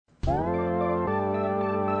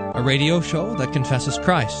a radio show that confesses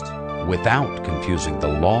Christ without confusing the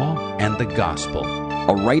law and the gospel.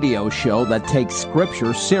 A radio show that takes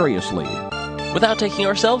Scripture seriously without taking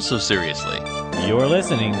ourselves so seriously. You're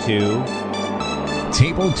listening to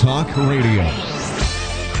Table Talk Radio.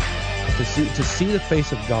 To see the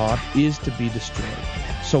face of God is to be destroyed.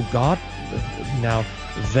 So God now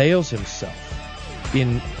veils himself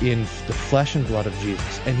in the flesh and blood of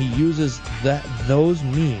Jesus, and he uses those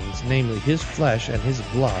means, namely his flesh and his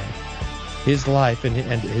blood, his life and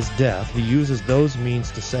his death. He uses those means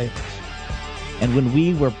to save us. And when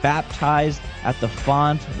we were baptized at the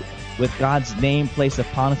font with God's name placed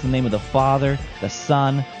upon us in the name of the Father, the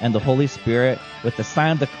Son, and the Holy Spirit, with the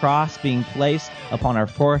sign of the cross being placed upon our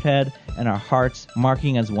forehead and our hearts,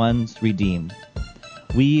 marking as ones redeemed,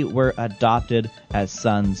 we were adopted as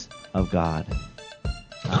sons of God.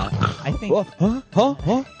 I think.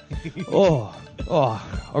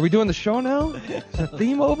 Are we doing the show now? Is the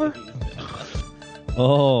theme over?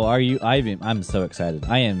 Oh, are you? I'm so excited.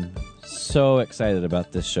 I am so excited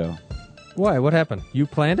about this show. Why? What happened? You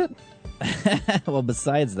planned it? Well,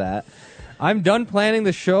 besides that, I'm done planning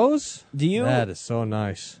the shows. Do you? That is so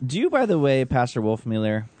nice. Do you, by the way, Pastor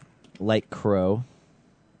Wolfmueller, like Crow?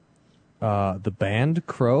 The band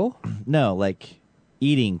Crow? No, like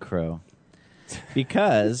eating crow.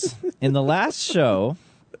 Because in the last show,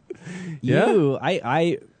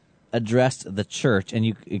 I addressed the church, and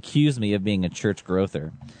you accused me of being a church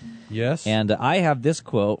growther. Yes. And I have this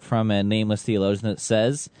quote from a nameless theologian that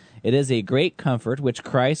says, "It is a great comfort which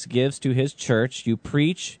Christ gives to his church. You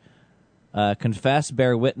preach, confess,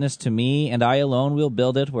 bear witness to me, and I alone will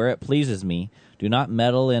build it where it pleases me. Do not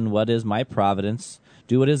meddle in what is my providence.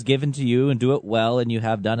 Do what is given to you, and do it well, and you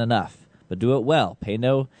have done enough. But do it well. Pay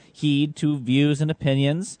no heed to views and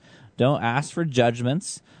opinions. Don't ask for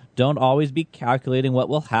judgments. Don't always be calculating what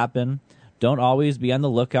will happen. Don't always be on the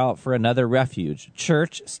lookout for another refuge.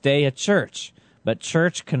 Church, stay a church. But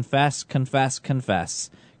church, confess, confess, confess.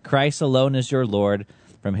 Christ alone is your Lord.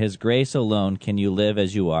 From his grace alone can you live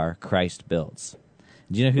as you are. Christ builds."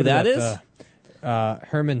 Do you know who that is?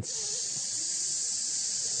 Herman Sassa.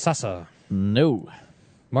 No.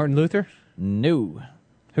 Martin Luther? No.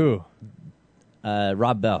 Who?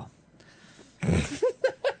 Rob Bell.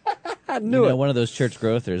 I knew it. One of those church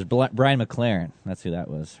growthers. Brian McLaren. That's who that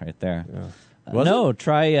was right there. Yeah. No,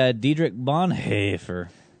 try Diedrich Bonhoeffer.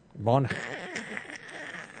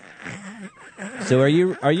 So are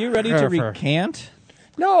you ready to recant?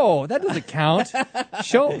 No, that doesn't count.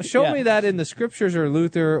 Show me that in the scriptures or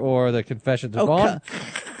Luther or the Confessions of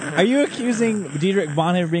Bonhoeffer. Are you accusing Diedrich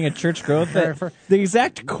Bonhoeffer of being a church growth? The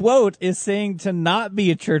exact quote is saying to not be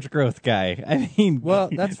a church growth guy. I mean, well,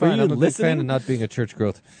 that's fine. I'm a big fan of not being a church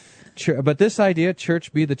growth. But this idea,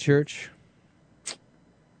 church be the church,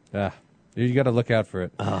 you got to look out for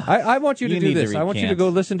it. I want you to do this. I want you to go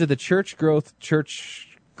listen to the church growth church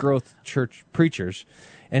preachers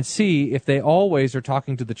and see if they always are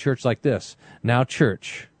talking to the church like this. Now,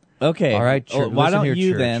 church. Okay. All right. Why don't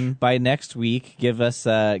you church. then, by next week, give us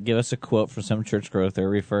a quote from some church growther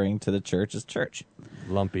referring to the church as church?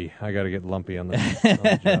 Lumpy. I got to get lumpy on the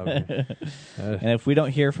job. And if we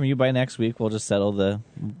don't hear from you by next week, we'll just settle the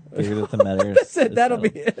matter. That'll be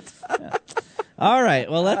it. Yeah. All right.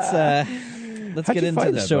 Well, let's get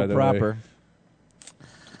into the show proper.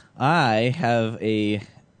 I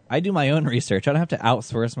do my own research. I don't have to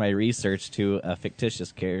outsource my research to a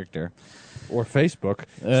fictitious character. Or Facebook.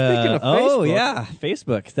 Speaking of Facebook. Oh, yeah,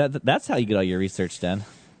 Facebook. That's how you get all your research done.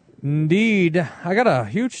 Indeed. I got a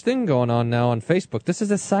huge thing going on now on Facebook. This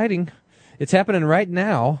is exciting. It's happening right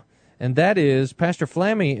now, and that is Pastor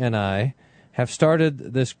Flammy and I have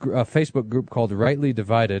started this Facebook group called Rightly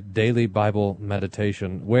Divided Daily Bible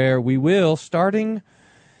Meditation, where we will, starting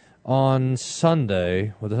on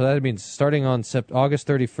Sunday, that means starting on August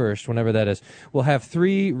 31st, whenever that is, we'll have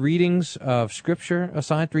 3 readings of Scripture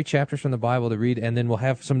assigned, 3 chapters from the Bible to read, and then we'll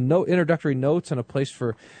have some introductory notes and a place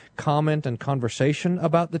for comment and conversation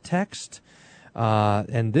about the text.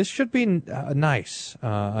 And this should be nice,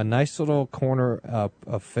 a nice little corner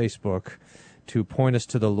of Facebook to point us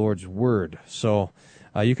to the Lord's Word. So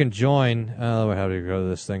you can join, how do you go to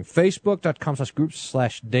this thing?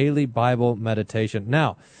 Facebook.com/groups/Daily Bible Meditation.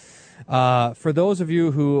 Now, for those of you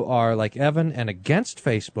who are like Evan and against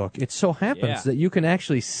Facebook, it so happens that you can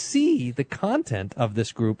actually see the content of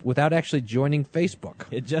this group without actually joining Facebook.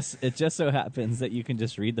 It just so happens that you can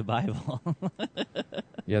just read the Bible.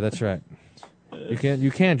 Yeah, that's right.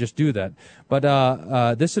 You can just do that.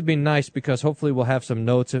 But this would be nice because hopefully we'll have some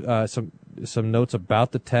notes some notes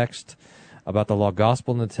about the text, about the law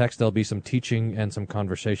gospel in the text. There'll be some teaching and some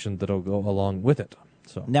conversation that'll go along with it.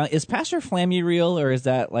 So Now, is Pastor Flammy real, or is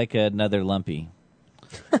that like another Lumpy?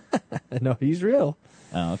 no, he's real.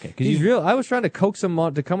 Oh, okay. He's real. I was trying to coax him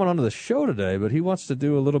on to come onto the show today, but he wants to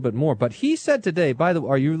do a little bit more. But he said today, by the way,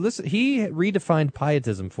 are you listen? He redefined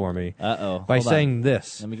pietism for me. By saying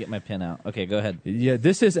this. Let me get my pen out. Okay, go ahead. Yeah,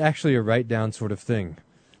 this is actually a write-down sort of thing.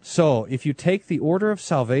 So if you take the order of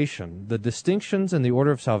salvation, the distinctions in the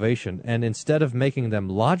order of salvation, and instead of making them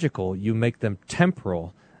logical, you make them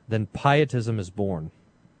temporal, then pietism is born.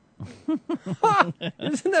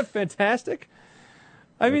 Isn't that fantastic?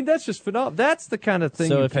 I mean, that's just phenomenal. That's the kind of thing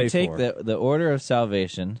So you if pay you take for. the order of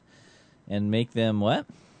salvation and make them what?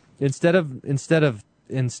 Instead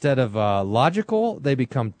of logical, they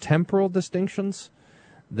become temporal distinctions.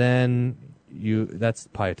 Then that's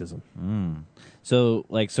pietism. So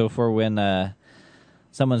for when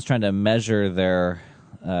someone's trying to measure their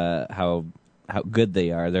how good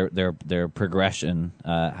they are, their progression,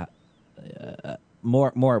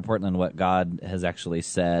 more important than what God has actually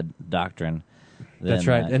said, doctrine. That's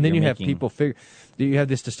right. And then you have people figure. You have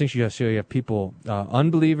this distinction. You have people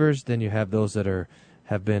unbelievers. Then you have those that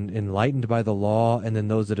have been enlightened by the law, and then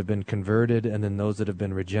those that have been converted, and then those that have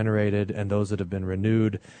been regenerated, and those that have been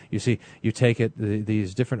renewed. You see, you take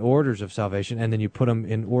these different orders of salvation, and then you put them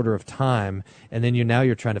in order of time, and then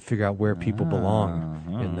you're trying to figure out where people belong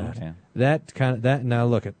in that. Okay. Now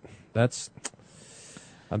look at that's.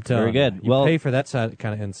 I'm telling Very good. you. You pay for that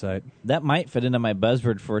kind of insight. That might fit into my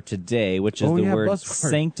buzzword for today, which is the word buzzword.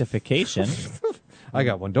 Sanctification. I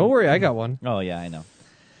got one. Don't worry, I got one. Oh, yeah, I know.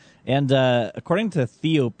 And according to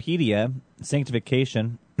Theopedia,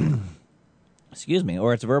 sanctification, excuse me,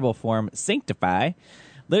 or its verbal form, sanctify,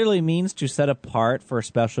 literally means to set apart for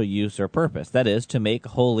special use or purpose. That is, to make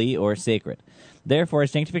holy or sacred. Therefore,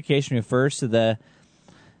 sanctification refers to the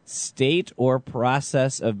state or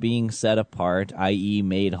process of being set apart, i.e.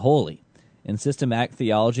 made holy. In systematic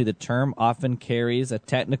theology, the term often carries a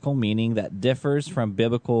technical meaning that differs from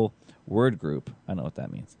biblical word group. I don't know what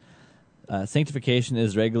that means. Sanctification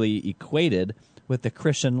is regularly equated with the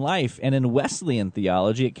Christian life, and in Wesleyan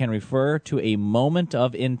theology, it can refer to a moment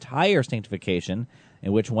of entire sanctification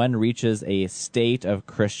in which one reaches a state of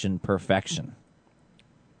Christian perfection.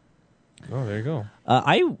 Oh, there you go.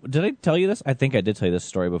 Did I tell you this? I think I did tell you this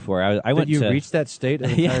story before. I went Did you to reach that state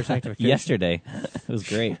of entire sanctification? yesterday. It was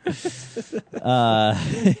great. It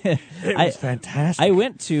was fantastic. I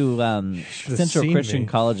went to Central seen Christian me.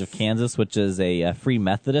 College of Kansas, which is a free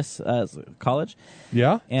Methodist college.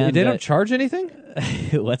 Yeah? And, they don't charge anything?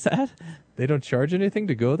 What's that? They don't charge anything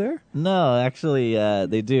to go there? No, actually,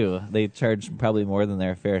 they do. They charge probably more than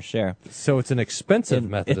their fair share. So it's an expensive And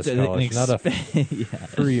Methodist it's an college, not a yeah.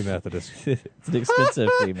 free Methodist. It's an expensive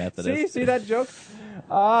free Methodist. See that joke?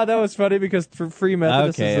 That was funny because free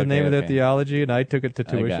Methodist is the name of their okay. theology, and I took it to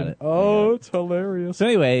I got tuition. it. Oh, it's hilarious. So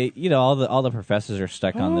anyway, all the professors are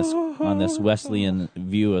stuck on this Wesleyan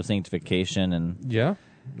view of sanctification, and Yeah?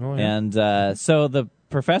 Oh, yeah. And so the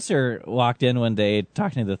professor walked in one day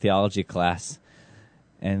talking to the theology class,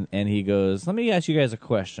 and he goes, "Let me ask you guys a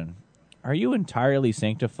question. Are you entirely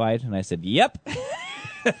sanctified?" And I said, "Yep."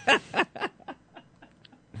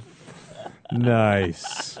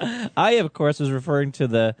 Nice. I, of course, was referring to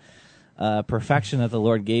the perfection that the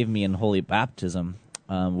Lord gave me in holy baptism,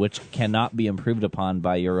 which cannot be improved upon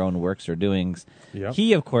by your own works or doings. Yep.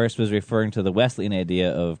 He, of course, was referring to the Wesleyan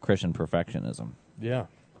idea of Christian perfectionism. Yeah.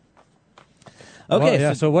 Okay, Well,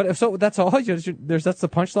 yeah. So what? So that's all. That's the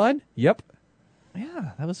punchline. Yep.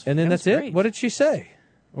 yeah, that was. And then that that's was it. great. What did she say?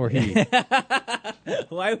 Or he?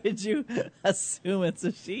 Why would you assume it's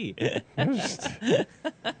a she?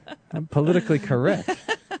 I'm politically correct.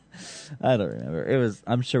 I don't remember. It was.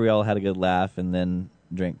 I'm sure we all had a good laugh and then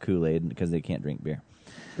drank Kool-Aid because they can't drink beer.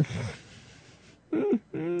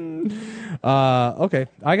 Okay,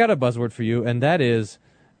 I got a buzzword for you, and that is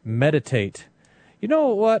meditate. You know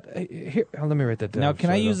what? Here, let me write that down. Now,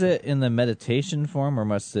 can I use it in the meditation form, or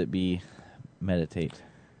must it be meditate?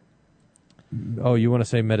 Oh, you want to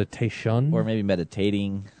say meditation? Or maybe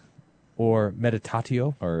meditating, or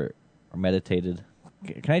meditatio? or meditated.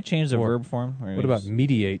 Can I change the Or verb form? Or What about just-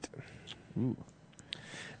 mediate? Ooh.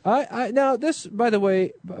 Now this, by the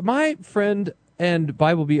way, my friend and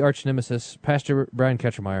Bible Bee arch nemesis, Pastor Brian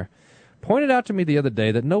Ketchermeyer, pointed out to me the other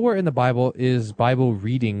day that nowhere in the Bible is Bible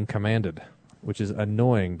reading commanded, which is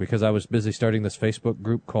annoying because I was busy starting this Facebook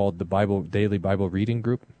group called the Daily Bible Reading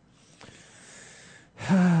Group.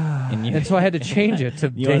 And so I had to change it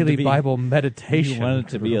to You wanted to Daily be- Bible Meditation. You wanted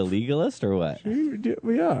to be a legalist or what?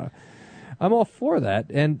 Yeah. I'm all for that,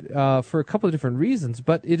 and for a couple of different reasons,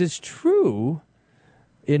 but it is true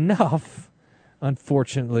enough,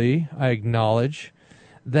 unfortunately, I acknowledge,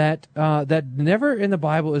 that never in the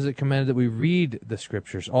Bible is it commanded that we read the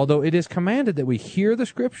Scriptures, although it is commanded that we hear the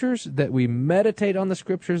Scriptures, that we meditate on the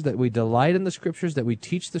Scriptures, that we delight in the Scriptures, that we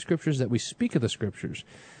teach the Scriptures, that we speak of the Scriptures,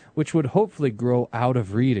 which would hopefully grow out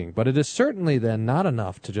of reading. But it is certainly then not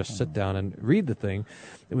enough to just sit down and read the thing,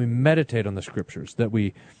 that we meditate on the Scriptures, that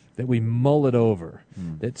we mull it over.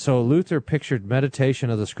 So Luther pictured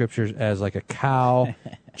meditation of the Scriptures as like a cow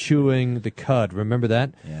chewing the cud. Remember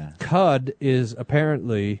that? Yeah. Cud is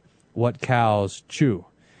apparently what cows chew.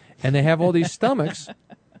 And they have all these stomachs,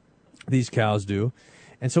 these cows do.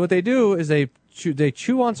 And so what they do is they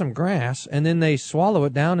chew on some grass, and then they swallow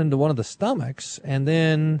it down into one of the stomachs, and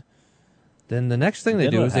then the next thing they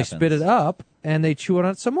do is they spit it up, and they chew on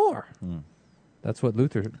it some more. That's what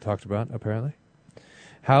Luther talked about, apparently.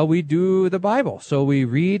 How we do the Bible. So we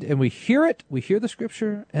read and we hear it, we hear the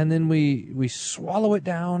Scripture, and then we swallow it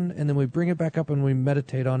down, and then we bring it back up and we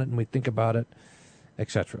meditate on it and we think about it,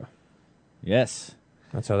 etc. Yes.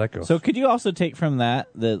 That's how that goes. So could you also take from that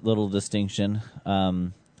the little distinction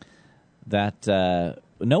that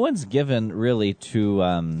no one's given really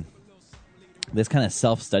to this kind of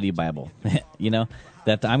self-study Bible,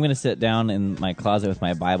 that I'm going to sit down in my closet with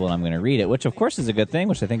my Bible and I'm going to read it, which of course is a good thing,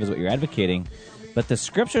 which I think is what you're advocating. But the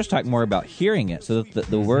Scriptures talk more about hearing it, so that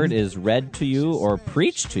the Word is read to you or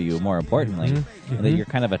preached to you, more importantly, and that you're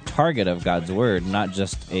kind of a target of God's Word, not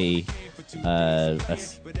just a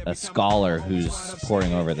scholar who's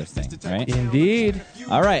poring over this thing, right? Indeed.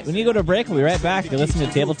 All right, when you go to break, we'll be right back. You're listening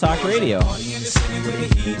to Table Talk Radio.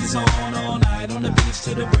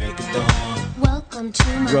 Welcome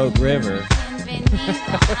to my Rogue River.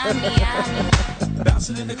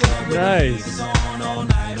 Nice.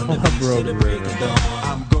 Rogue River.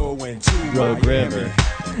 I'm going to Rogue River.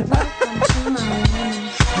 Welcome to my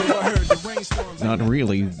Not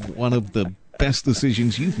really one of the best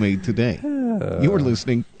decisions you've made today. You're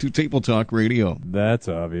listening to Table Talk Radio. That's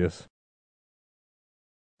obvious.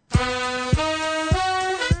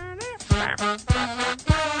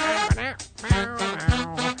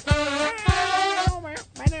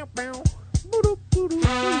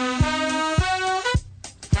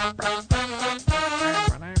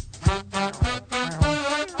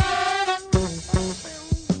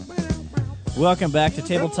 Welcome back to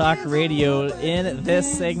Table Talk Radio. In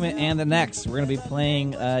this segment and the next, we're going to be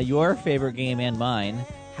playing your favorite game and mine,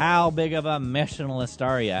 How Big of a Missionalist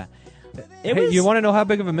Are Ya? You want to know how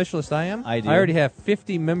big of a missionalist I am? I do. I already have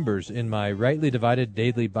 50 members in my Rightly Divided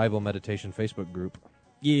Daily Bible Meditation Facebook group.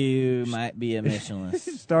 You might be a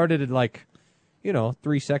missionalist. Started at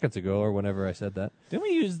 3 seconds ago or whenever I said that. Didn't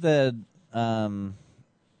we use the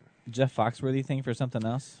Jeff Foxworthy thing for something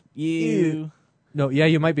else? No, yeah,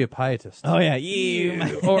 you might be a pietist. Oh, yeah,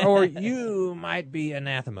 you. or you might be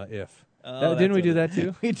anathema if. Didn't we do that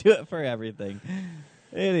too? We do it for everything.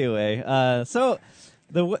 Anyway, so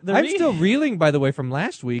I'm still reeling, by the way, from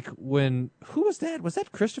last week when, who was that? Was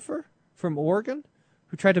that Christopher from Oregon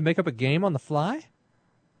who tried to make up a game on the fly?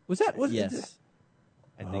 Yes.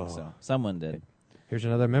 I think so. Someone did. Here's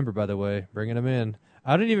another member, by the way, bringing him in.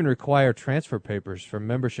 I didn't even require transfer papers for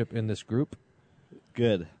membership in this group.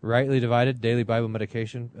 Good. Rightly Divided Daily Bible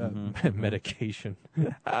Medication. Medication.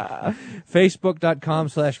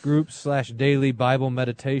 Facebook.com/groups/Daily Bible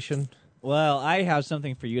Meditation. Well, I have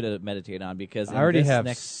something for you to meditate on because I already have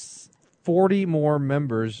 40 more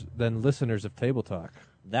members than listeners of Table Talk.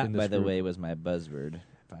 That, by the way, was my buzzword.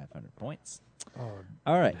 500 points. Oh,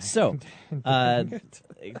 all right. So,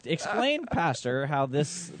 explain, Pastor, how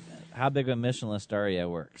big of a missionalist are you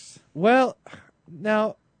works. Well,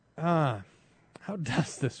 now, how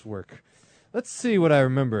does this work? Let's see what I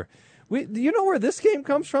remember. Do you know where this game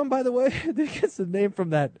comes from, by the way? I think it's the name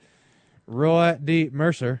from that Roy D.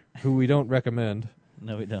 Mercer, who we don't recommend.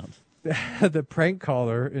 No, we don't. The prank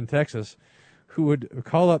caller in Texas who would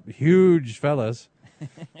call up huge fellas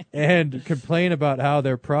and complain about how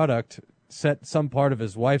their product set some part of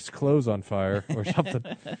his wife's clothes on fire or something,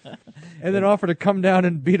 and then offer to come down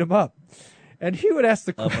and beat him up. And he would ask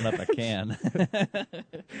the question. Open up a can.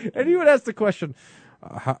 And he would ask the question,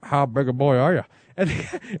 how big a boy are you? And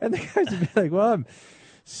the guys would be like, well, I'm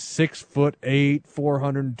 6'8",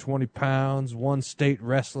 420 pounds, won state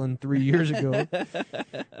wrestling 3 years ago.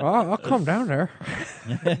 I'll come down there.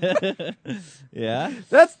 Yeah?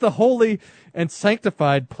 That's the holy and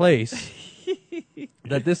sanctified place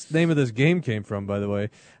that this name of this game came from, by the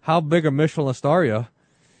way. How big a missionalist are you?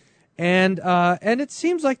 And it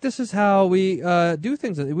seems like this is how we do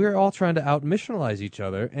things. We're all trying to out-missionalize each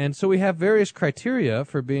other, and so we have various criteria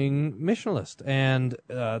for being missionalist. And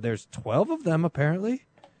there's 12 of them, apparently,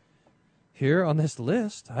 here on this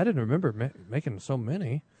list. I didn't remember making so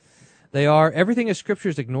many. They are, everything in Scripture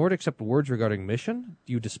is ignored except words regarding mission.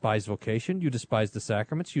 You despise vocation. You despise the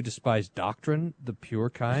sacraments. You despise doctrine, the pure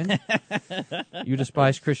kind. You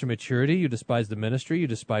despise Christian maturity. You despise the ministry. You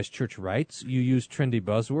despise church rights. You use trendy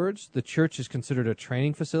buzzwords. The church is considered a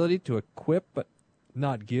training facility to equip but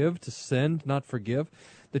not give, to send, not forgive.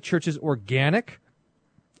 The church is organic.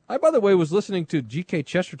 I, by the way, was listening to G.K.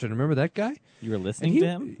 Chesterton. Remember that guy? You were listening to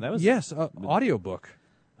him? That was Yes, audiobook.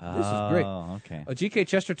 This is great. Okay. G.K.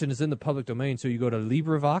 Chesterton is in the public domain, so you go to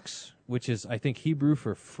LibriVox, which is, I think, Hebrew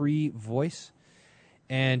for free voice,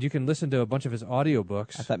 and you can listen to a bunch of his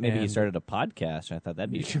audiobooks. I thought maybe he started a podcast. I thought that's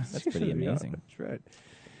pretty amazing. That's right.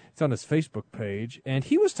 It's on his Facebook page, and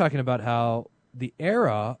he was talking about how the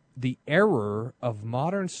error of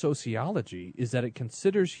modern sociology is that it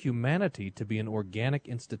considers humanity to be an organic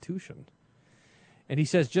institution. And he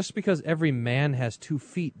says, just because every man has 2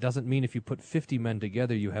 feet doesn't mean if you put 50 men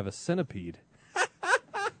together you have a centipede.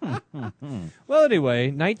 Well, anyway,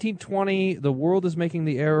 1920, the world is making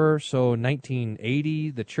the error, so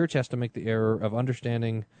 1980, the church has to make the error of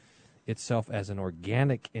understanding itself as an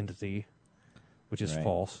organic entity, which is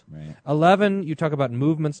false. Right. 11, you talk about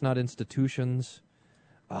movements, not institutions.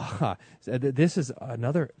 This is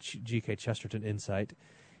another G.K. Chesterton insight.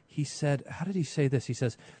 He said, how did he say this? He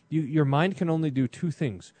says, your mind can only do 2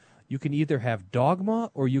 things. You can either have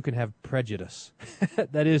dogma or you can have prejudice.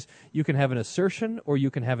 That is, you can have an assertion or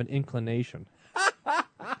you can have an inclination.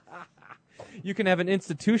 You can have an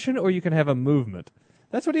institution or you can have a movement.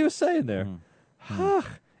 That's what he was saying there.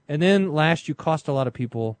 And then last, you cost a lot of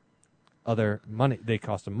people other money. They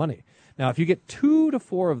cost them money. Now, if you get 2 to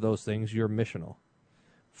 4 of those things, you're missional.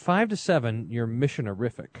 5 to 7, you're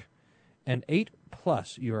missionarific. And 8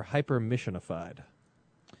 plus, you're hyper-missionified.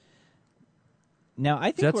 Now,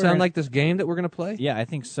 I think Does that sound like this game that we're going to play? Yeah, I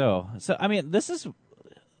think so. So, I mean, this is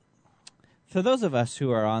for those of us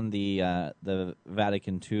who are on the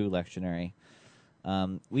Vatican II lectionary.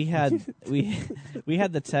 We had we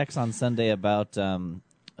had the text on Sunday about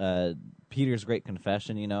Peter's great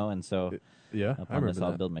confession, and so upon this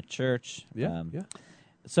I'll build my church. Yeah.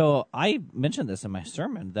 So I mentioned this in my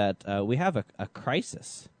sermon that we have a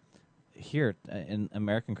crisis here in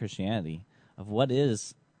American Christianity of what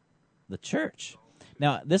is the church.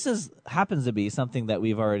 Now, this happens to be something that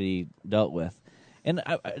we've already dealt with. And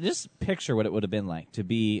I just picture what it would have been like to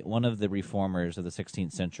be one of the reformers of the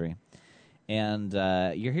 16th century. And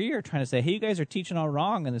you're trying to say, hey, you guys are teaching all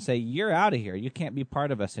wrong. And they say, you're out of here. You can't be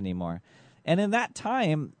part of us anymore. And in that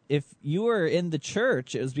time, if you were in the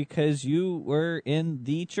church, it was because you were in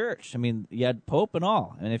the church. I mean, you had Pope and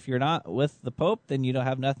all. And if you're not with the Pope, then you don't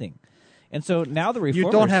have nothing. And so now the reformers...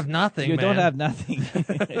 You don't have nothing, You man. don't have nothing.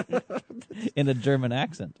 In a German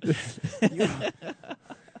accent. It's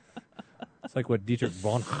like what Dietrich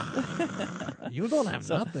Bonhoeffer... You don't have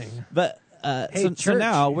nothing. But Hey, so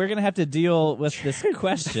now we're going to have to deal with this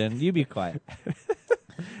question. You be quiet.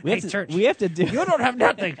 We have to do... You don't have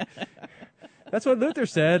nothing. That's what Luther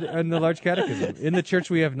said in the Large Catechism. In the church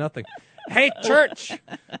we have nothing. Hey, church!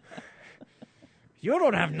 You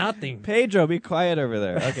don't have nothing. Pedro, be quiet over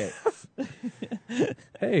there. Okay.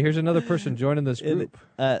 Hey, here's another person joining this group.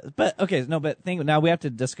 Now we have to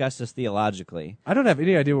discuss this theologically. I don't have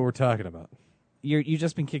any idea what we're talking about. You've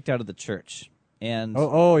just been kicked out of the church. And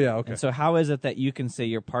Oh, yeah, okay. And so how is it that you can say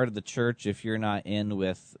you're part of the church if you're not in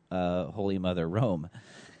with Holy Mother Rome?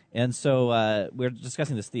 And so we're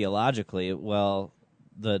discussing this theologically. Well,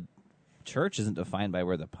 the church isn't defined by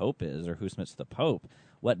where the Pope is or who submits to the Pope.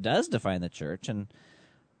 What does define the church? And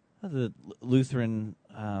the Lutheran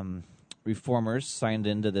reformers signed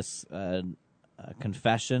into this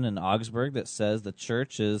confession in Augsburg that says the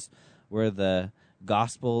church is where the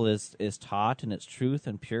gospel is taught in its truth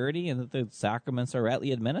and purity, and that the sacraments are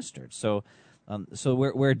rightly administered. So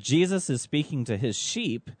where Jesus is speaking to his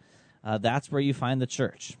sheep, that's where you find the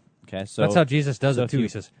church. Okay, so that's how Jesus does it too. He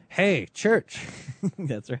says, "Hey, church."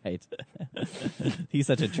 That's right. He's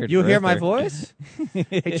such a church. You hear my birther. voice?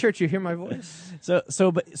 Hey, church, you hear my voice?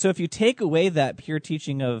 So if you take away that pure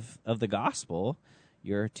teaching of the gospel,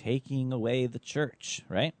 you're taking away the church,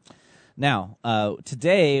 right? Now,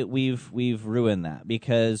 today we've ruined that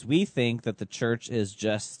because we think that the church is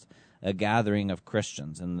just a gathering of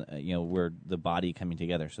Christians, and we're the body coming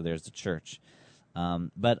together. So there's the church.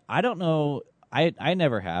 But I don't know. I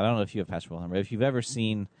never have. I don't know if you have, Pastor Wilhelm, but if you've ever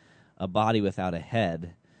seen a body without a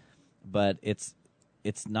head, but it's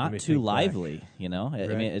not too lively, Right.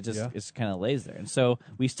 I mean, it just it's kind of lays there, and so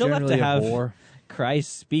we still Generally have a to have bore.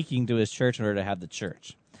 Christ speaking to his church in order to have the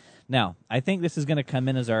church. Now, I think this is going to come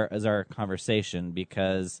in as our conversation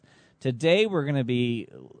because today we're going to be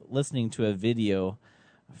listening to a video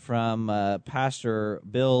from Pastor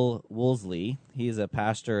Bill Woolsey. He's a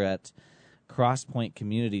pastor at Cross Point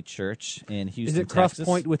Community Church in Houston, Is it Cross Texas.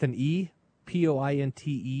 Point with an E?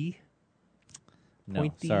 P-O-I-N-T-E? No,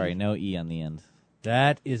 Pointy? sorry, no E on the end.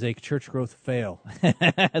 That is a church growth fail.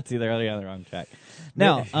 It's either on the wrong track.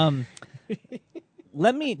 Now,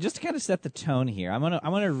 let me just kind of set the tone here. I'm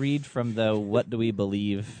gonna read from the What Do We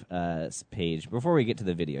Believe page before we get to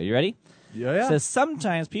the video. You ready? Yeah. It says,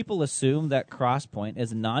 sometimes people assume that Crosspoint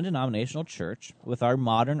is a non-denominational church with our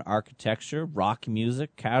modern architecture, rock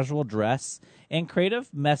music, casual dress, and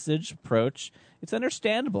creative message approach. It's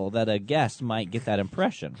understandable that a guest might get that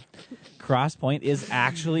impression. Crosspoint is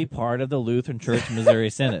actually part of the Lutheran Church Missouri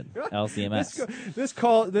Synod, LCMS. This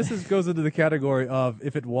goes into the category of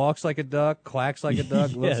if it walks like a duck, quacks like a duck,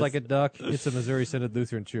 Yes. looks like a duck, it's a Missouri Synod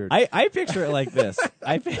Lutheran Church. I picture it like this.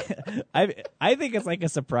 I think it's like a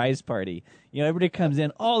surprise party. You know, everybody comes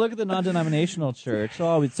in. Oh, look at the non-denominational church.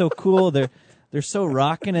 Oh, it's so cool. They're so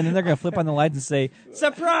rocking, and then they're going to flip on the lights and say,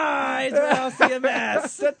 "Surprise, we're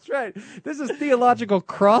LCMS." That's right. This is theological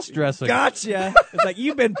cross-dressing. Gotcha. It's like,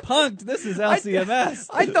 you've been punked. This is LCMS.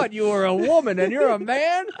 I thought you were a woman and you're a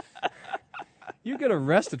man. You get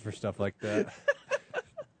arrested for stuff like that.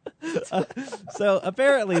 So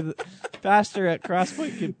apparently, the pastor at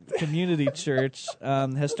Crosspoint Community Church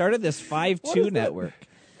has started this 5-2 network.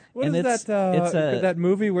 What And is it's that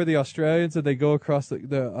movie where the Australians and they go across the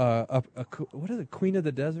what is it? Queen of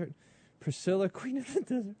the Desert, Priscilla, Queen of the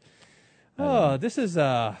Desert. Oh, this is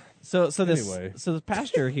So Anyway. the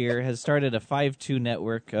pastor here has started a 5-2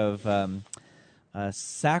 network of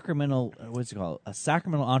Sacramento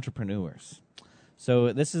entrepreneurs.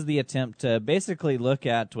 So this is the attempt to basically look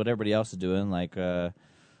at what everybody else is doing, like Brian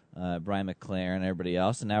McLaren and everybody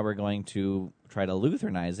else, and now we're going to try to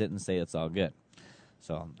Lutheranize it and say it's all good.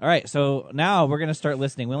 So, all right, so now we're going to start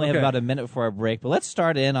listening. We only have Okay. about a minute before our break, but let's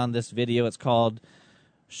start in on this video. It's called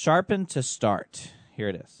Sharpen to Start. Here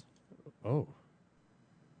it is. oh.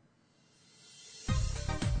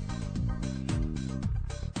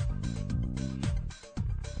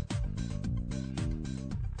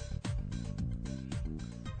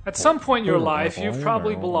 At some point in your life, you've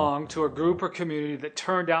probably belonged to a group or community that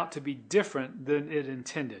turned out to be different than it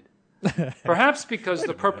intended. Perhaps because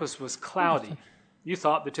the purpose was cloudy. You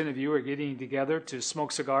thought the 10 of you were getting together to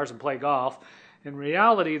smoke cigars and play golf. In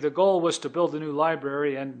reality, the goal was to build a new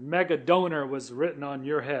library and mega donor was written on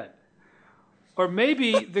your head. Or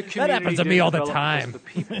maybe the community happens to didn't me all the develop because time. of the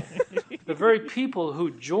people. The very people who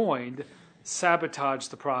joined sabotaged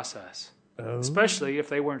the process, especially if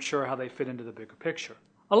they weren't sure how they fit into the bigger picture.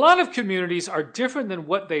 A lot of communities are different than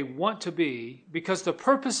what they want to be because the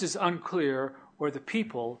purpose is unclear or the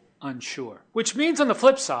people unsure. Which means on the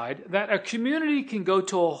flip side that a community can go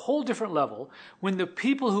to a whole different level when the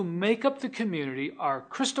people who make up the community are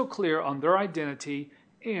crystal clear on their identity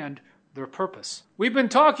and their purpose. We've been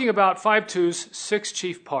talking about 5-2's 6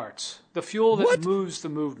 chief parts, the fuel that moves the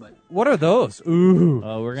movement. What are those? Ooh.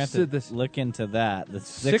 Oh, we're going to have to look into that. The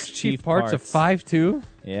 6 chief parts of 5-2?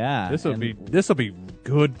 Yeah. This will be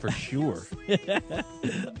good for sure.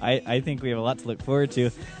 I think we have a lot to look forward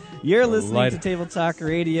to. You're listening to Table Talk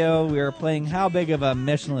Radio. We are playing How Big of a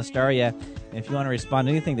Missionalist Are Ya? If you want to respond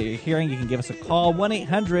to anything that you're hearing, you can give us a call,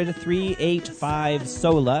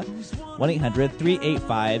 1-800-385-SOLA,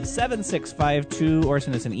 1-800-385-7652, or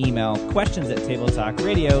send us an email,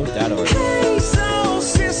 questions@tabletalkradio.org.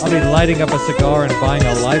 I'll be lighting up a cigar and buying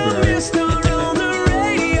a library.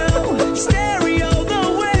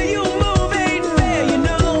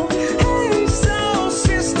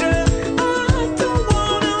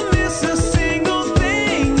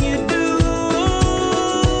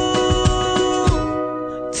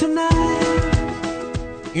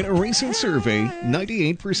 In a recent survey,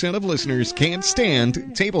 98% of listeners can't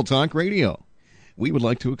stand Table Talk Radio. We would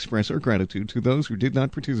like to express our gratitude to those who did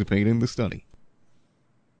not participate in the study.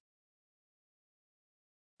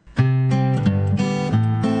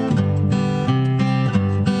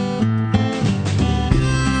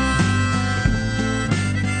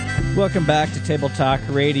 Welcome back to Table Talk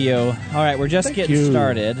Radio. All right, we're just getting you.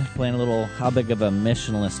 started, playing a little How Big of a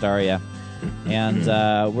Missionalist Are Ya? And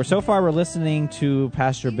we're listening to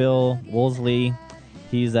Pastor Bill Woolsey.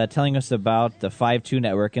 He's telling us about the 5-2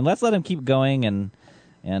 network, and let's let him keep going and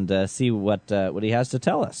see what he has to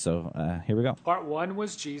tell us. So here we go. Part 1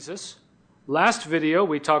 was Jesus. Last video,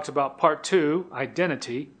 we talked about Part 2,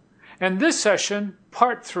 identity. And this session,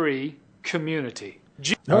 Part 3, community.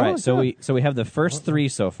 All right, so we have the first 3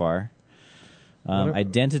 so far.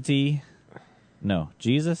 Identity. No,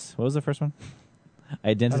 Jesus. What was the first one?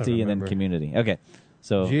 Identity and then remember. community. Okay,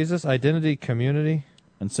 so Jesus, identity, community.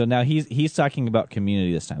 And so now he's talking about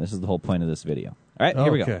community this time. This is the whole point of this video. All right,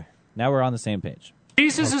 here we go. Okay. Now we're on the same page.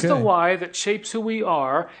 Jesus is the Okay. why that shapes who we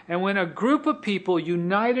are, and when a group of people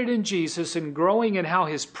united in Jesus and growing in how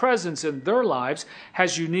his presence in their lives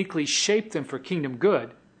has uniquely shaped them for kingdom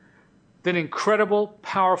good, then incredible,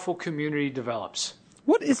 powerful community develops.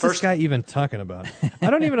 What is this guy even talking about? I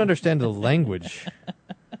don't even understand the language.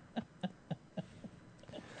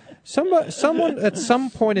 Someone at some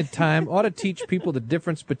point in time ought to teach people the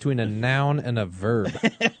difference between a noun and a verb.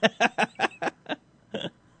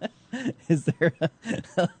 Is there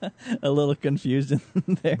a little confusion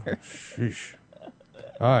there? Sheesh.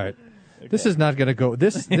 All right. This is not going to go.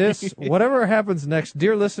 This, whatever happens next,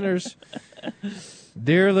 dear listeners,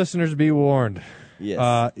 be warned.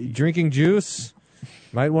 Yes. Drinking juice,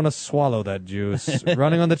 might want to swallow that juice.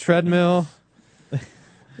 Running on the treadmill.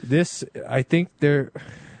 I think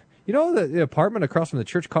you know, the apartment across from the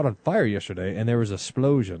church caught on fire yesterday, and there was a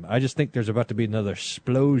explosion. I just think there's about to be another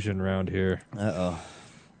explosion around here. Uh-oh.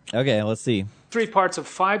 Okay, let's see. 3 parts of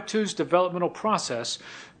 5-2's developmental process,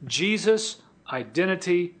 Jesus,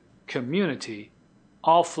 identity, community,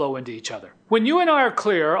 all flow into each other. When you and I are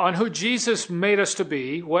clear on who Jesus made us to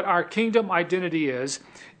be, what our kingdom identity is,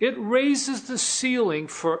 it raises the ceiling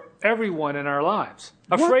for everyone in our lives.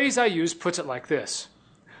 A phrase I use puts it like this: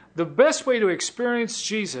 the best way to experience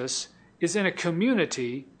Jesus is in a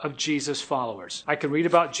community of Jesus followers. I can read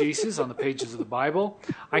about Jesus on the pages of the Bible.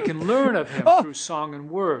 I can learn of him through song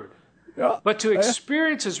and word. But to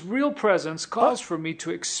experience his real presence calls for me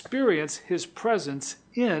to experience his presence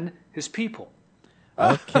in his people.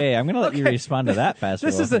 Okay, I'm going to let you respond to that,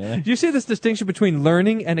 Pastor. Do you see this distinction between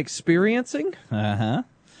learning and experiencing? Uh-huh.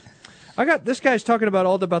 This guy's talking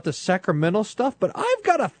all about the sacramental stuff, but I've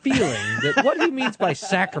got a feeling that what he means by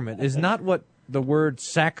sacrament is not what the word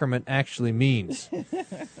sacrament actually means.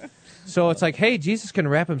 So it's like, hey, Jesus can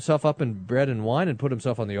wrap himself up in bread and wine and put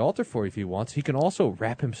himself on the altar for you if he wants. He can also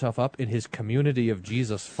wrap himself up in his community of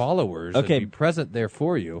Jesus followers and be present there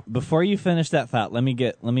for you. Before you finish that thought, let me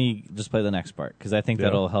just play the next part, because I think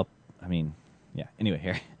that'll help. Anyway,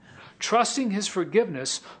 here. Trusting his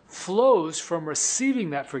forgiveness flows from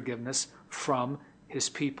receiving that forgiveness from his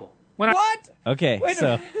people. Okay,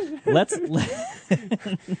 so let's...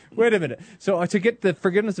 Wait a minute. So to get the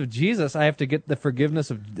forgiveness of Jesus, I have to get the forgiveness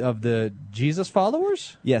of the Jesus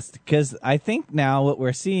followers? Yes, because I think now what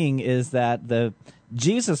we're seeing is that the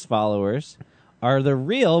Jesus followers are the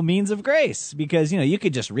real means of grace. Because, you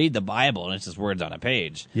could just read the Bible and it's just words on a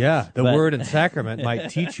page. Yeah, the word and sacrament might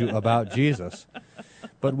teach you about Jesus.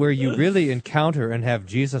 But where you really encounter and have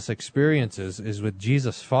Jesus experiences is with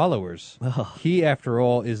Jesus followers. Oh. He, after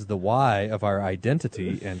all, is the why of our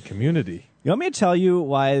identity and community. You want me to tell you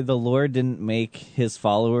why the Lord didn't make his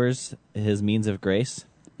followers his means of grace?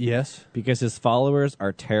 Yes. Because his followers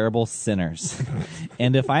are terrible sinners.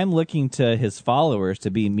 And if I'm looking to his followers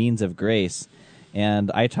to be means of grace,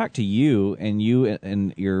 and I talk to you, and you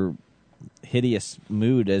in your hideous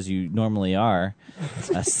mood as you normally are,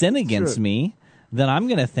 sin against me, then I'm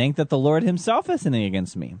going to think that the Lord himself is sinning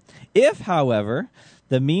against me. If, however,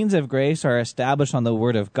 the means of grace are established on the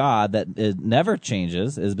Word of God, that it never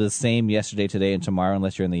changes, is the same yesterday, today, and tomorrow,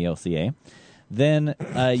 unless you're in the ELCA, then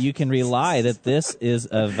you can rely that this is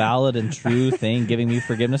a valid and true thing giving me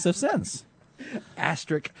forgiveness of sins.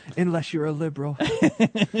 Asterisk, unless you're a liberal.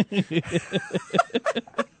 Did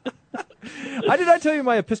I tell you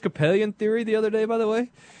my Episcopalian theory the other day, by the way?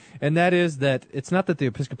 And that is that it's not that the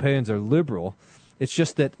Episcopalians are liberal. It's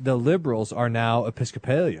just that the liberals are now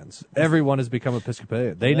Episcopalians. Everyone has become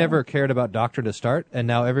Episcopalian. They never cared about doctrine to start, and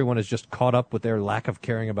now everyone is just caught up with their lack of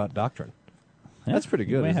caring about doctrine. Yeah, that's pretty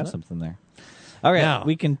good. We may isn't have it? something there. All right, now,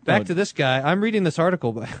 we can back to this guy. I'm reading this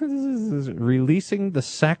article. This is releasing the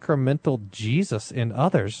sacramental Jesus in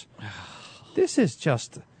others. This is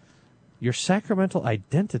just your sacramental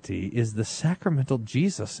identity is the sacramental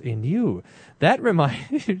Jesus in you. That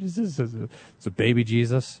reminds it's a baby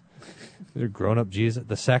Jesus, a grown-up Jesus,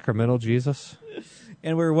 the sacramental Jesus.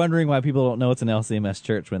 And we're wondering why people don't know it's an LCMS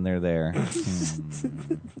church when they're there.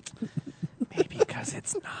 Maybe because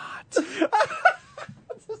it's not.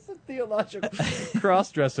 Theological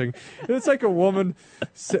cross-dressing. It's like a woman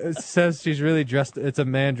says she's really dressed. It's a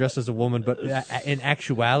man dressed as a woman, but in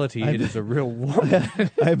actuality, it is a real woman.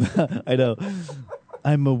 I know.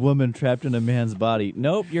 I'm a woman trapped in a man's body.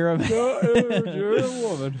 Nope, you're a man. You're a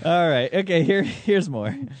woman. All right. Okay, here's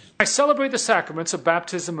more. I celebrate the sacraments of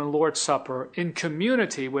baptism and Lord's Supper in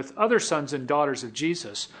community with other sons and daughters of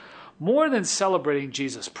Jesus. More than celebrating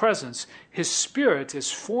Jesus' presence, his Spirit is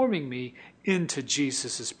forming me into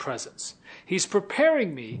Jesus' presence. He's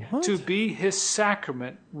preparing me to be his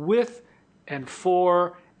sacrament with and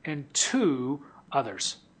for and to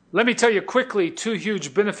others. Let me tell you quickly 2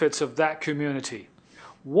 huge benefits of that community.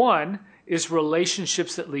 One is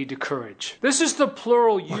relationships that lead to courage. This is the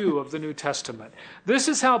plural you of the New Testament. This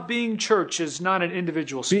is how being church is not an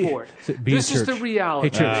individual sport. This is the reality.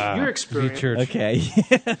 Hey, church. Your experience. Be church. Okay.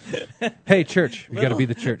 Hey, church. You got to be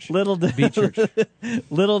the church. Be church.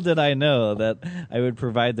 Little did I know that I would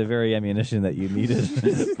provide the very ammunition that you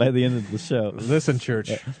needed by the end of the show. Listen, church.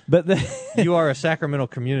 But You are a sacramental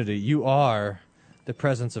community. You are the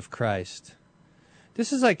presence of Christ.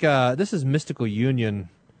 This is like this is mystical union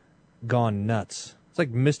gone nuts. It's like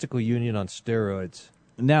mystical union on steroids.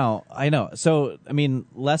 Now, I know. So, I mean,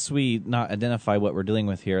 lest we not identify what we're dealing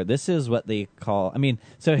with here, this is what they call, I mean,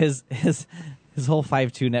 so his whole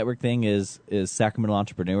 5-2 network thing is sacramental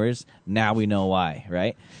entrepreneurs. Now we know why,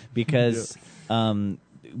 right? Because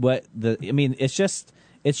it's just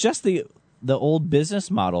the old business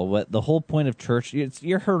model. What the whole point of church, it's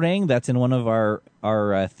your harangue that's in one of our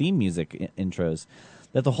theme music intros.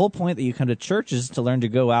 That the whole point that you come to church is to learn to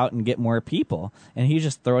go out and get more people, and he's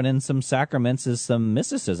just throwing in some sacraments as some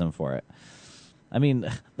mysticism for it. I mean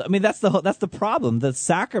that's the problem. The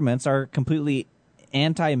sacraments are completely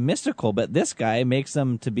anti-mystical, but this guy makes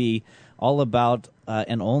them to be all about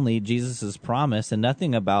and only Jesus' promise and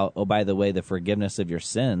nothing about, oh, by the way, the forgiveness of your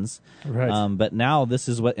sins. Right. But now this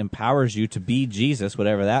is what empowers you to be Jesus,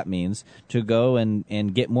 whatever that means, to go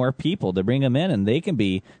and get more people, to bring them in, and they can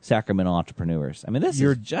be sacramental entrepreneurs. I mean, this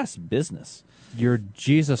is just business. Your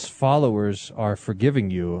Jesus followers are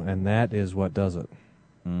forgiving you, and that is what does it.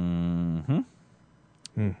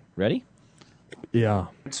 Ready? Yeah.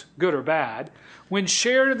 Good or bad, when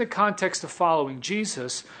shared in the context of following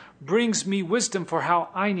Jesus, brings me wisdom for how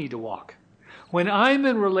I need to walk. When I'm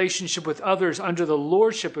in relationship with others under the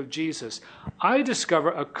lordship of Jesus, I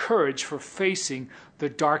discover a courage for facing the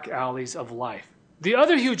dark alleys of life. The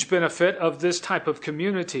other huge benefit of this type of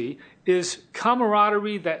community is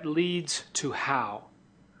camaraderie that leads to how.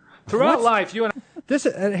 Throughout life, you and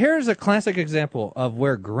Here's a classic example of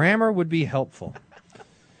where grammar would be helpful.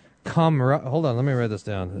 Hold on, let me write this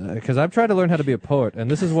down. Because I've tried to learn how to be a poet,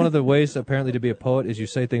 and this is one of the ways, apparently, to be a poet is you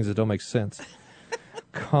say things that don't make sense.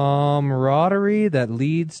 Camaraderie that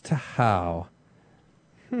leads to how.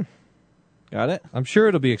 Got it? I'm sure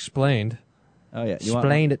it'll be explained. Oh, yeah.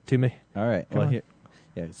 Explain it to me. All right. Come on. Here.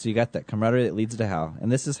 Yeah, so you got that camaraderie that leads to how.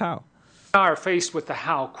 And this is how. are faced with the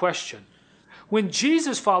how question. When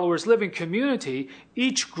Jesus followers live in community,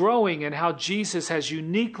 each growing in how Jesus has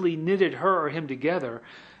uniquely knitted her or him together,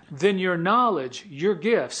 then your knowledge, your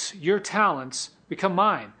gifts, your talents become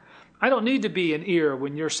mine. I don't need to be an ear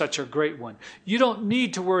when you're such a great one. You don't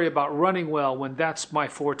need to worry about running well when that's my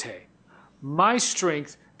forte. My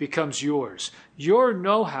strength becomes yours. Your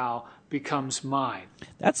know-how becomes mine.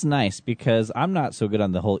 That's nice because I'm not so good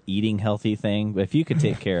on the whole eating healthy thing, but if you could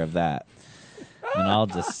take care of that, then I'll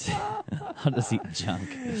just eat junk.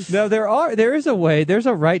 No, there is a way, there's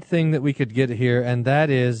a right thing that we could get here, and that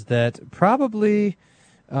is that probably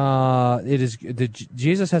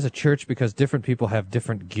Jesus has a church because different people have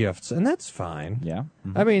different gifts, and that's fine. Yeah.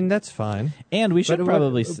 Mm-hmm. I mean, that's fine. And we should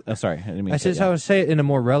probably... sorry. I didn't mean to I would say it in a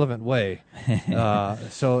more relevant way.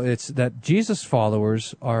 So it's that Jesus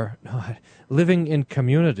followers are living in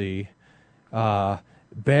community,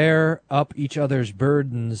 bear up each other's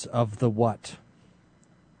burdens of the what?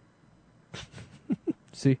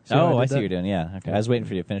 See I see what you're doing. Yeah. Okay. I was waiting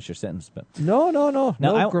for you to finish your sentence, but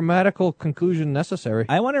no grammatical conclusion necessary.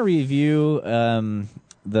 I want to review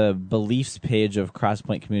the beliefs page of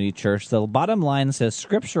Crosspoint Community Church. The bottom line says,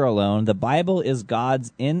 Scripture alone, the Bible is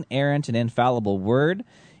God's inerrant and infallible word,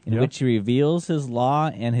 in which he reveals his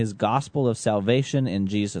law and his gospel of salvation in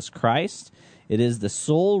Jesus Christ. It is the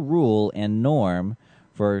sole rule and norm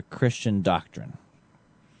for Christian doctrine.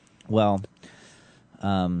 Well,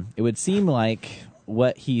 it would seem like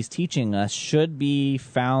what he's teaching us should be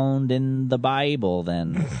found in the Bible,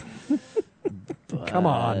 then. Come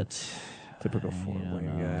on. Typical four-wing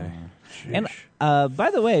guy. And by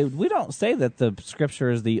the way, we don't say that the Scripture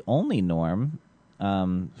is the only norm,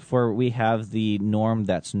 for we have the norm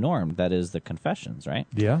that's normed, that is the confessions, right?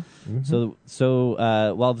 Yeah. Mm-hmm.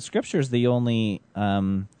 So while the Scripture is the only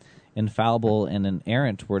infallible and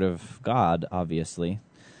inerrant Word of God, obviously,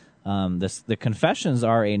 the confessions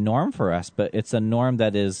are a norm for us, but it's a norm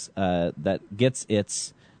that is that gets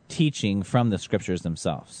its teaching from the Scriptures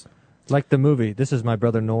themselves. Like the movie, this is my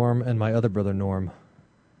brother Norm and my other brother Norm.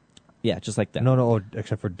 Yeah, just like that. No,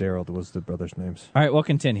 except for Daryl, that was the brothers' names. All right, we'll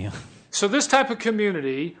continue. So this type of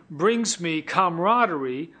community brings me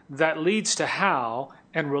camaraderie that leads to how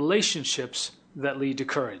and relationships that lead to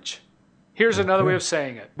courage. Here's another way of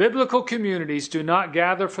saying it. Biblical communities do not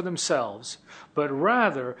gather for themselves, but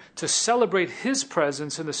rather to celebrate His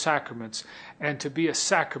presence in the sacraments and to be a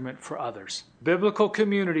sacrament for others. Biblical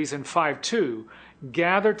communities in 5.2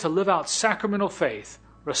 gather to live out sacramental faith,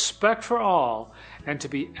 respect for all, and to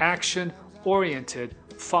be action-oriented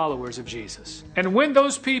followers of Jesus. And when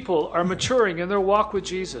those people are maturing in their walk with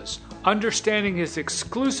Jesus, understanding His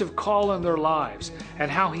exclusive call in their lives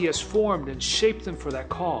and how He has formed and shaped them for that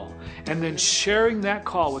call, and then sharing that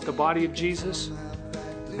call with the body of Jesus,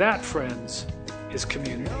 that, friends, is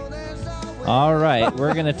community. All right,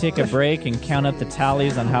 we're going to take a break and count up the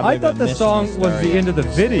tallies on how I big of thought a the mission song you was the started. end of the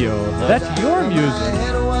video. That's your music.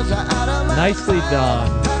 Nicely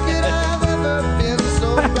done.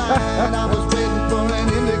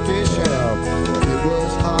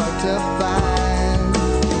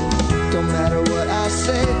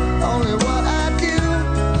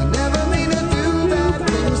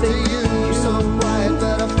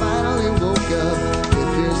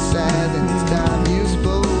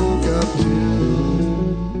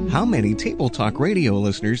 How many Table Talk Radio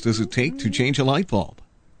listeners does it take to change a light bulb?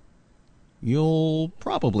 You'll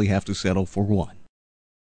probably have to settle for one.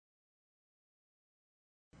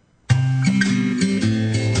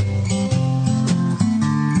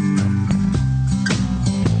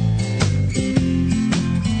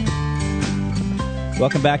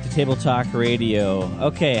 Welcome back to Table Talk Radio.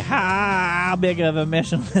 Okay, how big of a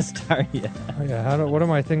mission list are you? Oh, yeah, what are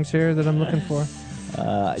my things here that I'm looking for? Do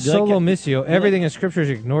you Solo like it? missio. Everything in Scripture is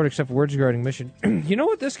ignored except words regarding mission. You know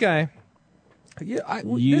what this guy...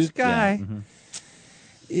 this guy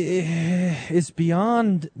is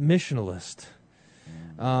beyond missionalist.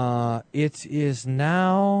 It is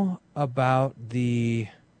now about the...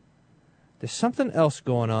 There's something else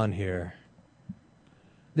going on here.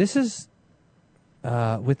 This is...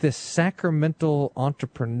 with this sacramental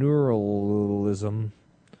entrepreneurialism,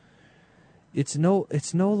 it's no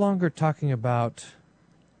longer talking about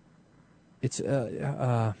it's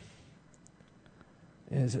no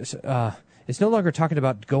longer talking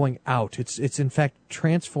about going out. It's in fact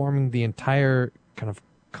transforming the entire kind of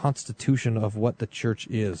constitution of what the church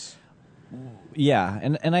is. Yeah,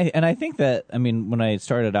 and I think that, I mean, when I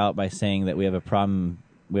started out by saying that we have a problem,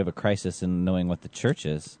 we have a crisis in knowing what the church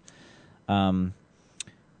is.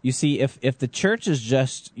 You see, if the church is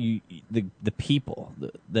just the people,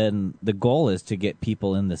 then the goal is to get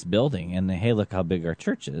people in this building, and hey, look how big our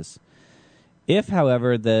church is. If,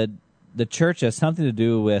 however, the church has something to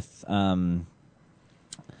do with the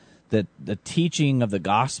teaching of the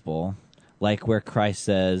gospel, like where Christ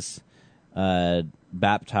says,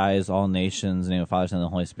 baptize all nations in the name of the Father, Son, and the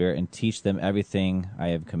Holy Spirit, and teach them everything I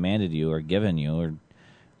have commanded you or given you,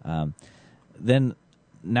 or then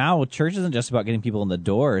now church isn't just about getting people in the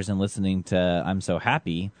doors and listening to I'm So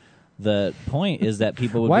Happy. The point is that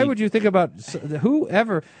people would Why would you think about who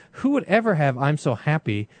would ever have I'm So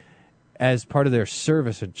Happy as part of their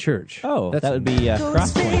service at church? Oh, that would be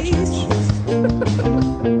Crosspoint Church.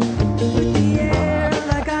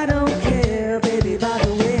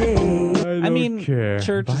 I mean,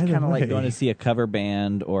 church is kind of like going to see a cover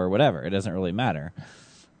band or whatever. It doesn't really matter.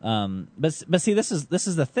 But see, this is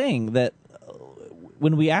the thing that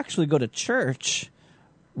when we actually go to church,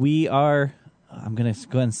 we are, I'm going to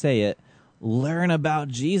go ahead and say it, learn about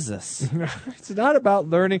Jesus. It's not about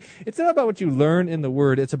learning. It's not about what you learn in the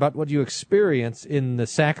Word. It's about what you experience in the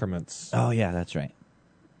sacraments. Oh, yeah, that's right.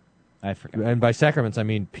 I forgot. And by sacraments, I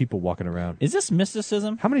mean people walking around. Is this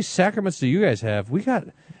mysticism? How many sacraments do you guys have? We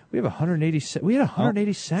have 180. We had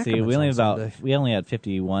 180 sacraments. See, we only Sunday. we only had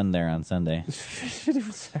 51 there on Sunday.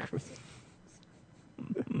 51 sacraments.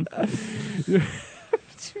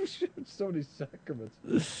 So many sacraments.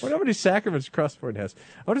 I wonder how many sacraments Crosspoint has.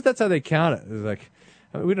 I wonder if that's how they count it. It's like,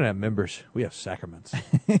 we don't have members. We have sacraments.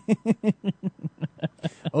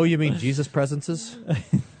 Oh, you mean Jesus presences?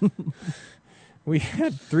 We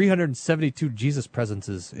had 372 Jesus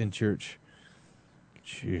presences in church.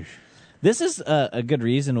 Jeez. This is a good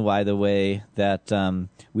reason why the way that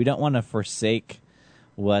we don't want to forsake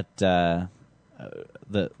what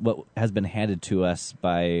what has been handed to us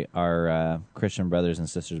by our Christian brothers and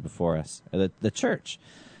sisters before us, the church.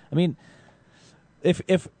 I mean, if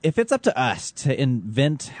it's up to us to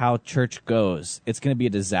invent how church goes, it's going to be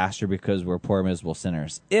a disaster because we're poor, miserable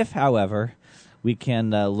sinners. If, however, we can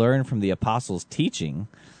learn from the apostles' teaching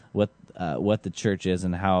what the church is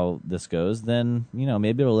and how this goes, then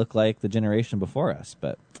maybe it'll look like the generation before us.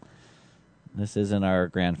 But this isn't our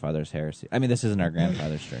grandfather's heresy. I mean, this isn't our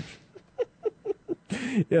grandfather's church.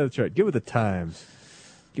 Yeah, that's right. Get with the times.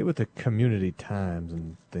 Get with the community times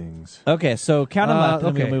and things. Okay, so count them up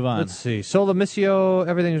and okay, we'll move on. Let's see. Sola missio,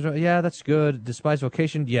 everything is... Yeah, that's good. Despise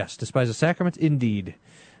vocation? Yes. Despise the sacraments? Indeed.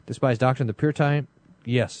 Despise doctrine of the pure time?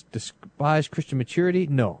 Yes. Despise Christian maturity?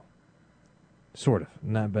 No. Sort of.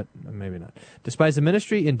 Not, but maybe not. Despise the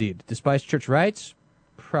ministry? Indeed. Despise church rights?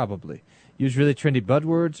 Probably. Use really trendy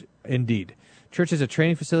buzzwords? Indeed. Church is a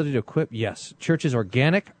training facility to equip? Yes. Church is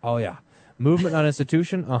organic? Oh, yeah. Movement, not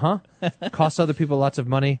institution? Costs other people lots of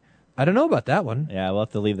money? I don't know about that one. Yeah, we'll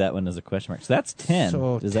have to leave that one as a question mark. So that's 10.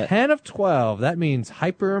 So Is 10 of 12. That means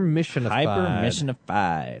hyper-missionified.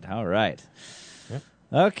 Hyper-missionified. All right. Yep.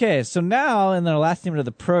 Okay, so now in the last minute of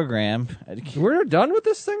the program... We're done with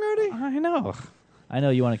this thing already? I know. I know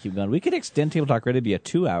you want to keep going. We could extend Table Talk Radio to be a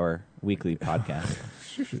 2-hour weekly podcast.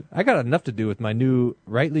 I got enough to do with my new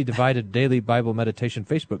Rightly Divided Daily Bible Meditation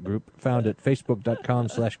Facebook group found at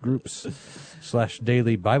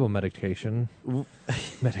facebook.com/groups/daily Bible meditation.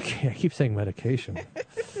 I keep saying medication.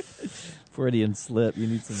 Freudian slip. You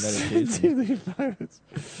need some medication.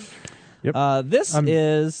 Yep. This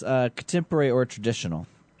is contemporary or traditional.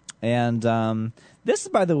 And this,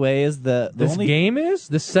 by the way, is the this only... game is?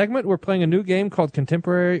 This segment, we're playing a new game called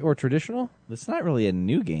Contemporary or Traditional? It's not really a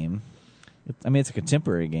new game. I mean, it's a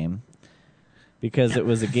contemporary game because it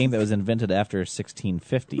was a game that was invented after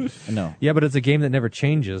 1650. No. Yeah, but it's a game that never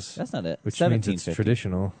changes. That's not it. Which means it's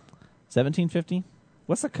traditional. 1750?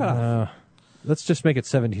 What's the cutoff? Let's just make it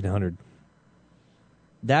 1700.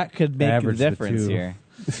 That could make Average a difference here.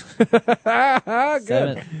 Good. I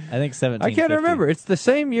think 1750. I can't remember. It's the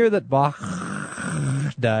same year that Bach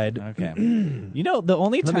died. Okay. You know, the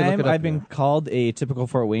only time I've been called a typical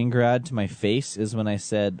Fort Wayne grad to my face is when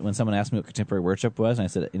someone asked me what contemporary worship was, and I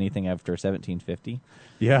said anything after 1750.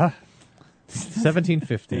 Yeah.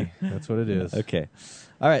 1750. That's what it is. Okay.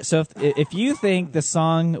 All right. So if you think the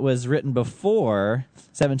song was written before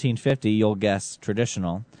 1750, you'll guess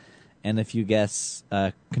traditional. And if you guess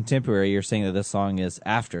contemporary, you're saying that this song is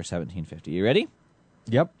after 1750. You ready?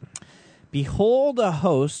 Yep. Behold a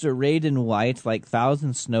host arrayed in white, like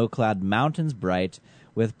thousand snow-clad mountains bright.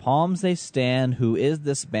 With palms they stand. Who is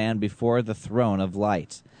this band before the throne of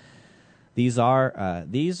light? These are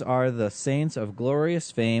the saints of glorious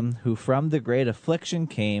fame, who from the great affliction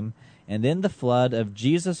came, and in the flood of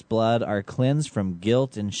Jesus' blood are cleansed from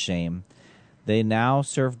guilt and shame. They now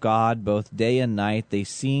serve God both day and night. They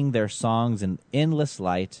sing their songs in endless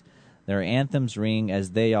light. Their anthems ring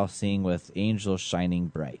as they all sing with angels shining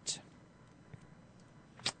bright.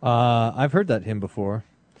 I've heard that hymn before.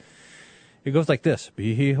 It goes like this.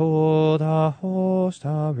 Behold a host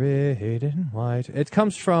arrayed in white. It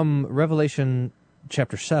comes from Revelation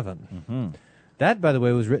chapter 7. Mm-hmm. That, by the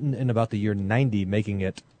way, was written in about the year 90, making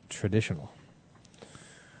it traditional.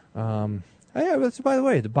 Yeah, by the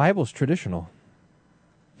way, the Bible's traditional.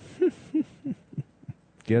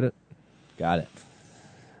 Get it? Got it.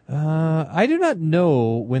 I do not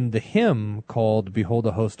know when the hymn called "Behold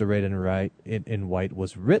a Host Arrayed in White"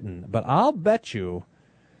 was written, but I'll bet you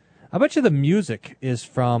the music is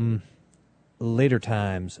from later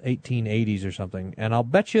times, 1880s or something, and I'll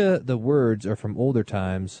bet you the words are from older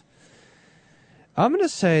times. I'm going to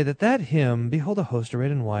say that hymn, "Behold a Host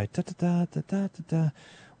Arrayed in White,"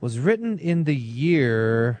 was written in the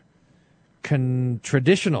year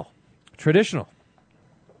traditional.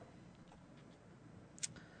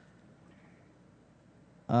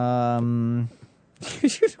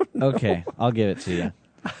 Okay, I'll give it to you.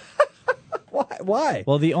 Why?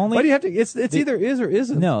 Well, the only... Why do you have to... It's either is or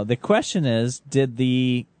isn't. No, the question is, did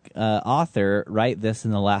the author write this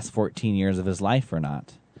in the last 14 years of his life or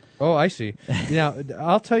not? Oh, I see. Now,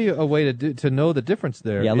 I'll tell you a way to know the difference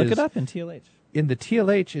there. Yeah, look it up in TLH. In the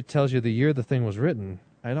TLH, it tells you the year the thing was written.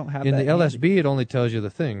 I don't have in that the LSB, it only tells you the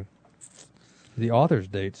thing. The author's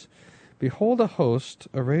dates. Behold a host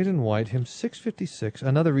arrayed in white, hymn 656.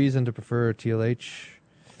 Another reason to prefer TLH.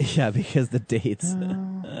 Yeah, because the dates.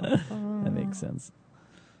 That makes sense.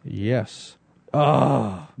 Yes.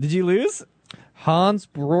 Oh. Did you lose? Hans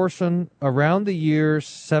Brorson, around the year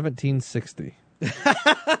 1760.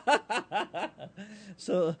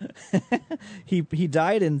 So he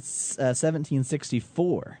died in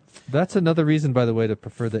 1764. That's another reason, by the way, to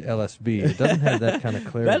prefer the LSB. It doesn't have that kind of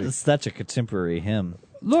clarity. That is such a contemporary hymn.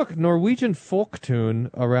 Look, Norwegian folk tune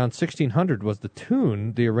around 1600 was the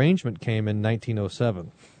tune. The arrangement came in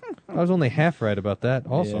 1907. I was only half right about that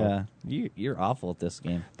also. Yeah, you're awful at this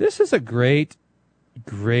game. This is a great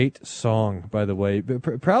song, by the way,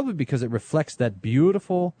 probably because it reflects that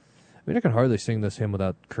beautiful I can hardly sing this hymn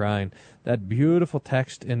without crying. That beautiful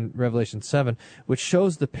text in Revelation 7, which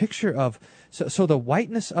shows the picture of, so the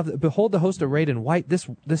whiteness of, behold the host arrayed in white, this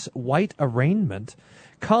white arraignment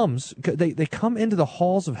comes, they come into the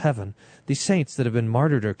halls of heaven, these saints that have been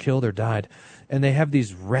martyred or killed or died, and they have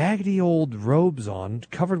these raggedy old robes on,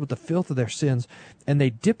 covered with the filth of their sins, and they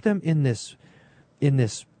dip them in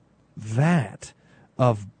this vat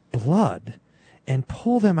of blood and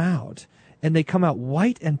pull them out, and they come out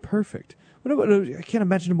white and perfect. I can't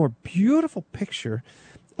imagine a more beautiful picture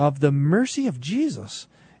of the mercy of Jesus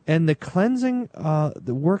and the cleansing,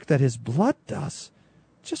 the work that his blood does.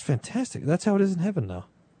 Just fantastic. That's how it is in heaven now.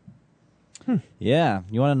 Yeah.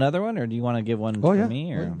 You want another one, or do you want to give one for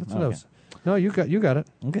me? Or? That's what I was. No, you got it.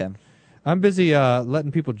 Okay. I'm busy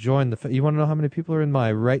letting people join the. You want to know how many people are in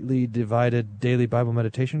my rightly divided daily Bible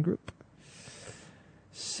meditation group?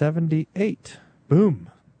 78. Boom.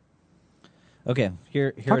 Okay,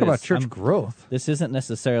 here Talk it about is. church growth. This isn't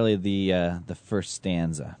necessarily the first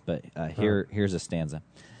stanza, but here's a stanza.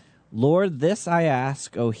 Lord, this I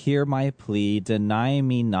ask, O hear my plea, deny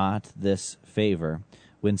me not this favor.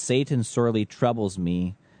 When Satan sorely troubles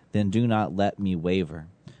me, then do not let me waver.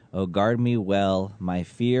 O guard me well, my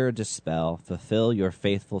fear dispel, fulfill your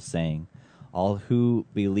faithful saying. All who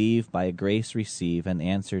believe by grace receive an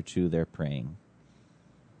answer to their praying.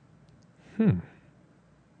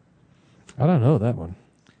 I don't know that one.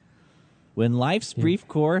 When life's brief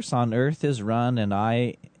course on earth is run, and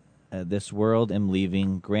I this world am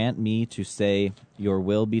leaving, grant me to say, your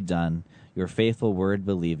will be done, your faithful word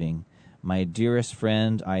believing. My dearest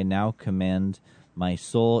friend, I now commend my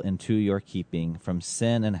soul into your keeping, from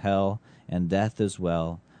sin and hell and death as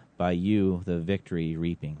well, by you the victory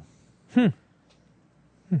reaping.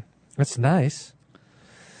 That's nice.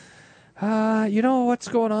 You know what's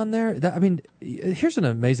going on there? Here's an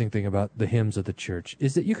amazing thing about the hymns of the church,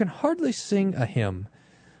 is that you can hardly sing a hymn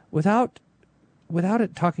without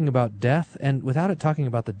it talking about death and without it talking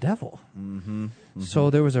about the devil. Mm-hmm. So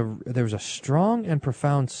there was a strong and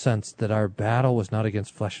profound sense that our battle was not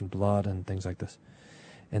against flesh and blood and things like this.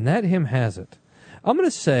 And that hymn has it. I'm going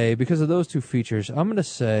to say, because of those two features, I'm going to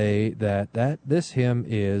say that this hymn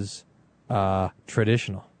is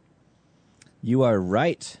traditional. You are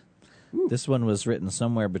right. Ooh. This one was written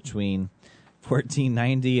somewhere between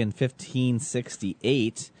 1490 and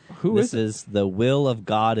 1568. This is The Will of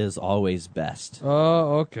God is Always Best.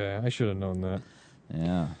 Oh, okay. I should have known that.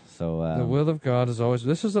 Yeah. So The Will of God is always...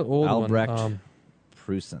 This is an old Albrecht one.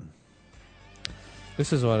 Prusen.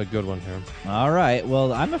 This is a good one here. All right.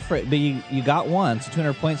 Well, I'm afraid... But you got one. So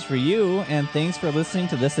 200 points for you. And thanks for listening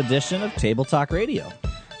to this edition of Table Talk Radio,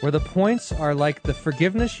 where the points are like the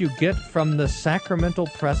forgiveness you get from the sacramental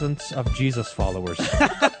presence of Jesus followers.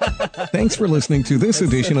 Thanks for listening to this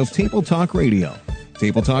edition of Table Talk Radio.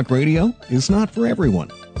 Table Talk Radio is not for everyone.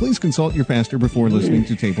 Please consult your pastor before listening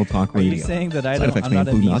to Table Talk Radio. Are you saying that Side effects may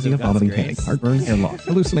include nausea, vomiting, headache, heartburn, hair loss,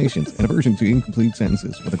 hallucinations, and aversion to incomplete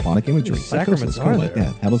sentences with aquatic imagery, psychosis, coma,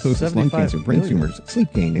 death, halitosis, lung cancer, brain tumors,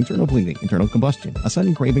 sleep gain, internal bleeding, internal combustion, a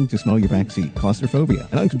sudden craving to smell your backseat, claustrophobia,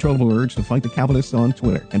 an uncontrollable urge to fight the Calvinists on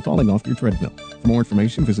Twitter, and falling off your treadmill. For more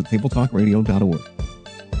information, visit tabletalkradio.org.